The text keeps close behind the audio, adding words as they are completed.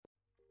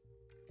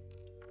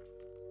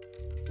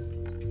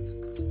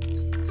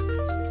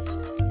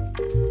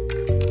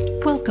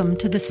Welcome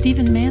to the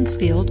Stephen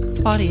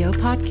Mansfield audio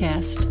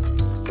podcast.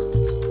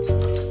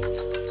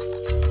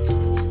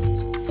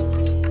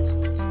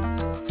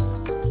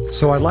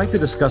 So I'd like to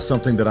discuss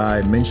something that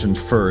I mentioned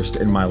first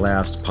in my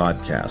last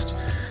podcast.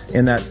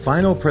 In that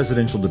final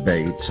presidential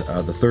debate,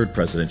 the third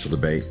presidential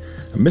debate,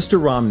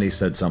 Mr. Romney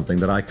said something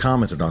that I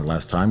commented on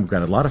last time.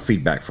 Got a lot of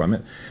feedback from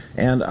it,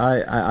 and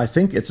I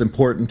think it's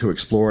important to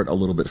explore it a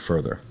little bit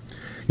further.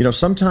 You know,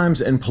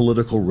 sometimes in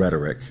political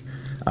rhetoric,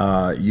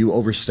 you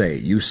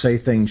overstate, you say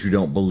things you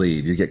don't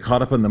believe, you get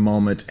caught up in the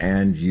moment,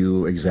 and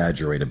you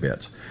exaggerate a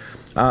bit.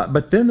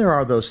 But then there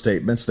are those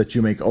statements that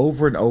you make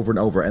over and over and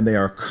over, and they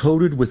are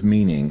coated with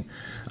meaning,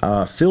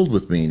 filled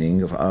with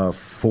meaning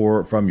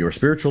from your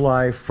spiritual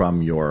life,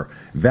 from your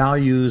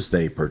values.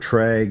 They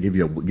portray, give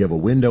a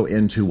window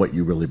into what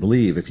you really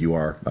believe if you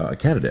are a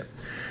candidate.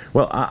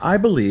 Well, I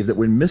believe that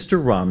when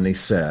Mr. Romney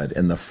said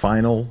in the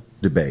final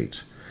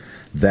debate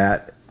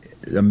that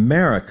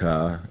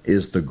America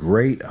is the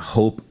great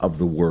hope of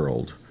the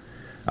world,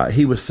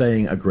 he was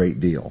saying a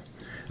great deal.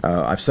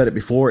 I've said it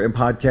before in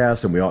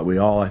podcasts, and we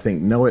all I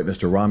think know it.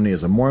 Mr. Romney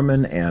is a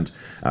Mormon, and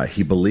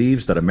he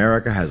believes that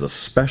America has a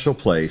special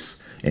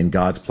place in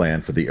God's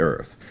plan for the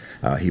earth.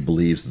 He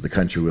believes that the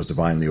country was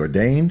divinely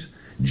ordained.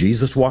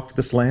 Jesus walked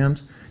this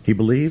land, he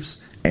believes,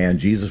 and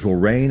Jesus will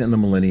reign in the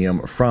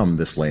millennium from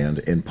this land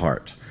in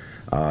part.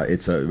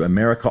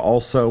 America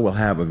also will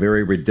have a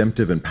very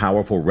redemptive and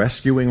powerful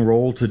rescuing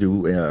role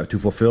to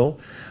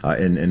fulfill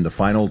in the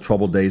final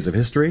troubled days of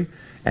history.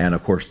 And,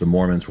 of course, the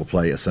Mormons will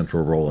play a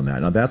central role in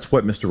that. Now, that's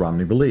what Mr.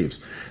 Romney believes.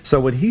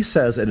 So when he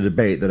says in a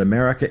debate that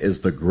America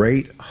is the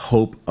great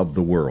hope of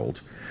the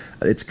world,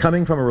 it's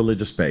coming from a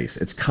religious base.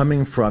 It's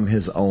coming from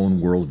his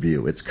own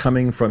worldview. It's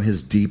coming from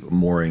his deep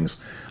moorings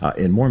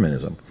in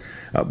Mormonism.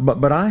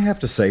 But I have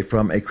to say,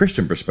 from a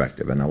Christian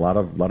perspective, and a lot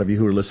of you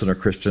who listen are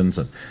Christians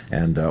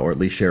and or at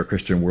least share a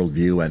Christian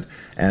worldview,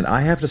 and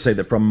I have to say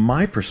that from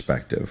my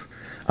perspective,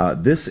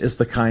 this is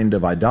the kind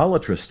of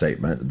idolatrous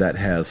statement that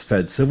has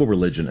fed civil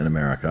religion in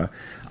America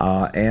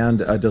and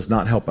does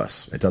not help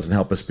us. It doesn't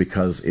help us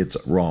because it's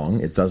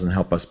wrong. It doesn't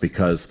help us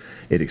because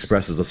it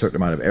expresses a certain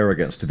amount of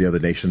arrogance to the other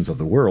nations of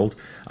the world.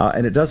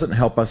 And it doesn't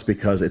help us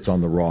because it's on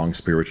the wrong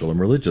spiritual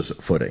and religious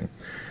footing.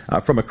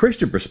 From a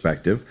Christian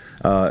perspective,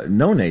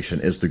 no nation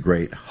is the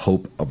great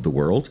hope of the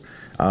world.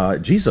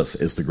 Jesus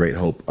is the great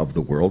hope of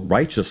the world.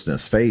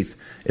 Righteousness, faith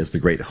is the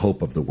great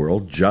hope of the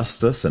world.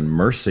 Justice and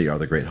mercy are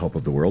the great hope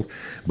of the world.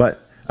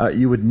 But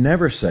you would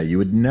never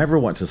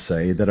want to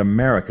say that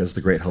America is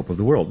the great hope of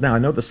the world. Now, I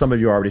know that some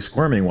of you are already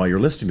squirming while you're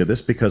listening to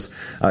this because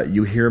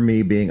you hear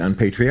me being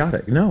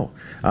unpatriotic. No,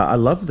 I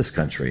love this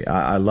country.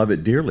 I love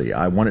it dearly.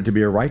 I want it to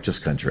be a righteous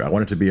country. I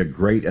want it to be a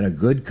great and a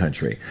good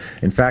country.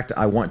 In fact,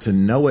 I want to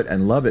know it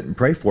and love it and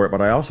pray for it,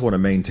 but I also want to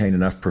maintain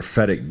enough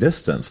prophetic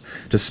distance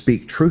to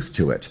speak truth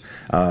to it,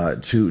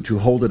 to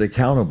hold it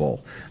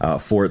accountable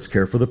for its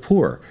care for the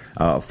poor,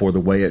 for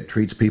the way it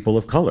treats people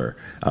of color,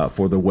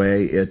 for the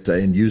way it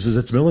uses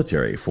its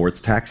military, for its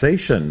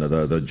taxation,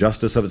 the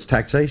justice of its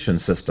taxation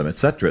system, et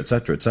cetera, et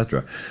cetera, et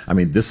cetera. I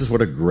mean, this is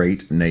what a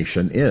great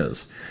nation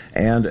is.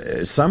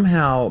 And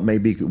somehow,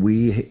 maybe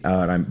we,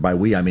 by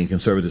we I mean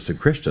conservatives and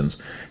Christians,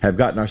 have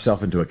gotten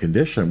ourselves into a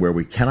condition where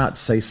we cannot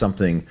say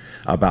something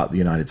about the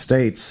United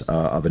States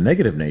of a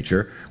negative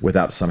nature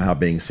without somehow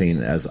being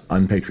seen as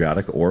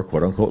unpatriotic or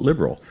quote-unquote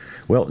liberal.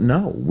 Well,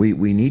 no,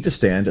 we need to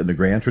stand in the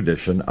grand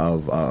tradition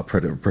of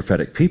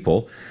prophetic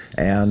people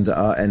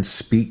and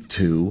speak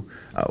to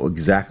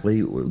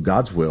exactly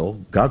God's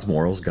will, God's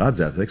morals, God's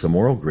ethics, a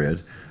moral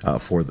grid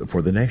for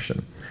the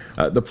nation.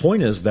 The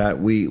point is that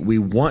we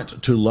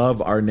want to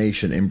love our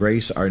nation,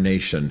 embrace our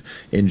nation,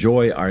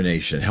 enjoy our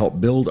nation, help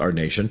build our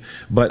nation,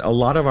 but a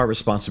lot of our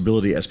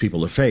responsibility as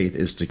people of faith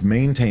is to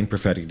maintain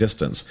prophetic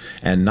distance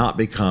and not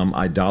become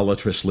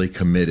idolatrously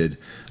committed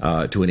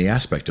to any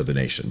aspect of the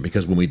nation.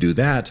 Because when we do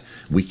that,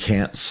 we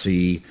can't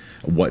see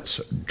what's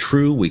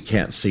true, we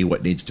can't see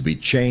what needs to be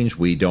changed,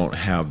 we don't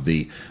have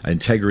the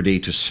integrity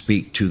to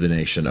speak to the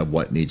nation of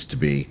what needs to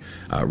be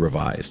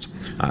revised.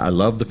 I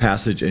love the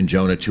passage in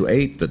Jonah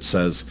 2:8 that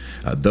says,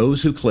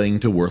 those who cling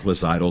to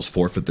worthless idols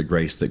forfeit the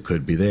grace that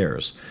could be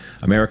theirs.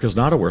 America's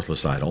not a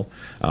worthless idol.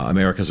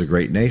 America's a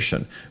great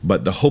nation.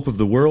 But the hope of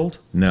the world?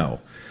 No.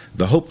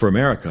 The hope for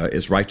America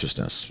is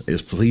righteousness,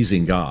 is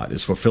pleasing God,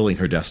 is fulfilling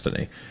her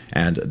destiny.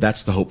 And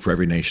that's the hope for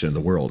every nation in the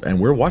world. And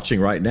we're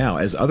watching right now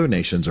as other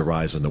nations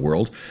arise in the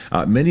world,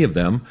 many of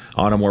them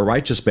on a more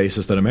righteous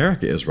basis than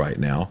America is right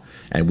now,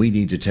 and we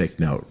need to take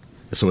note.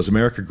 So is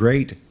America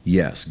great?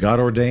 Yes. God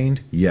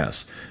ordained?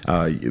 Yes.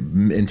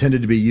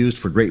 Intended to be used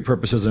for great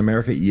purposes in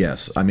America?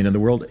 Yes. I mean, in the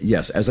world?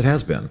 Yes, as it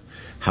has been.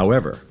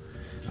 However,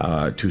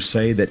 to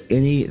say that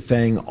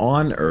anything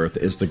on earth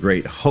is the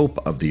great hope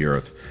of the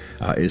earth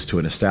is to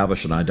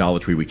establish an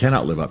idolatry we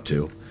cannot live up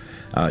to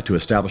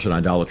establish an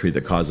idolatry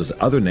that causes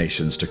other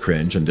nations to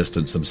cringe and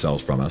distance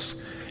themselves from us,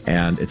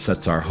 and it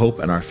sets our hope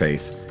and our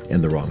faith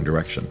in the wrong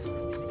direction.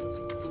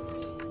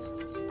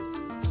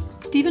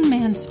 Stephen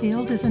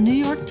Mansfield is a New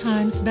York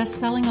Times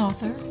best-selling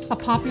author, a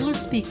popular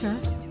speaker,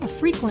 a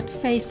frequent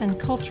faith and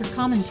culture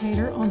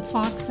commentator on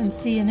Fox and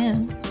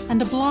CNN,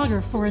 and a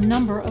blogger for a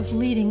number of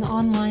leading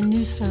online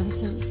news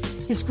services.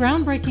 His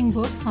groundbreaking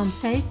books on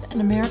faith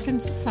and American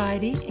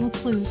society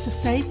include The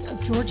Faith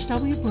of George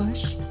W.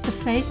 Bush, The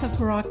Faith of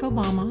Barack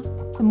Obama,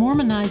 The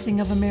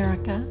Mormonizing of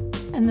America,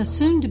 and the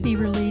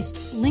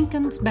soon-to-be-released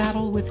Lincoln's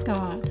Battle with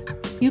God.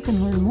 You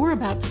can learn more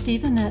about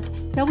Stephen at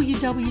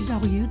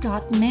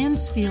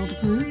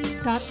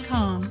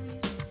www.mansfieldgroup.com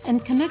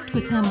and connect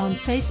with him on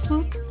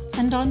Facebook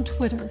and on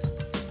Twitter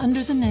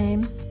under the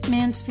name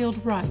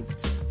Mansfield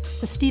Writes.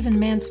 The Stephen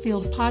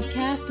Mansfield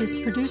podcast is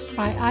produced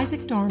by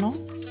Isaac Darnell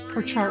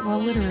for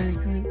Chartwell Literary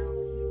Group.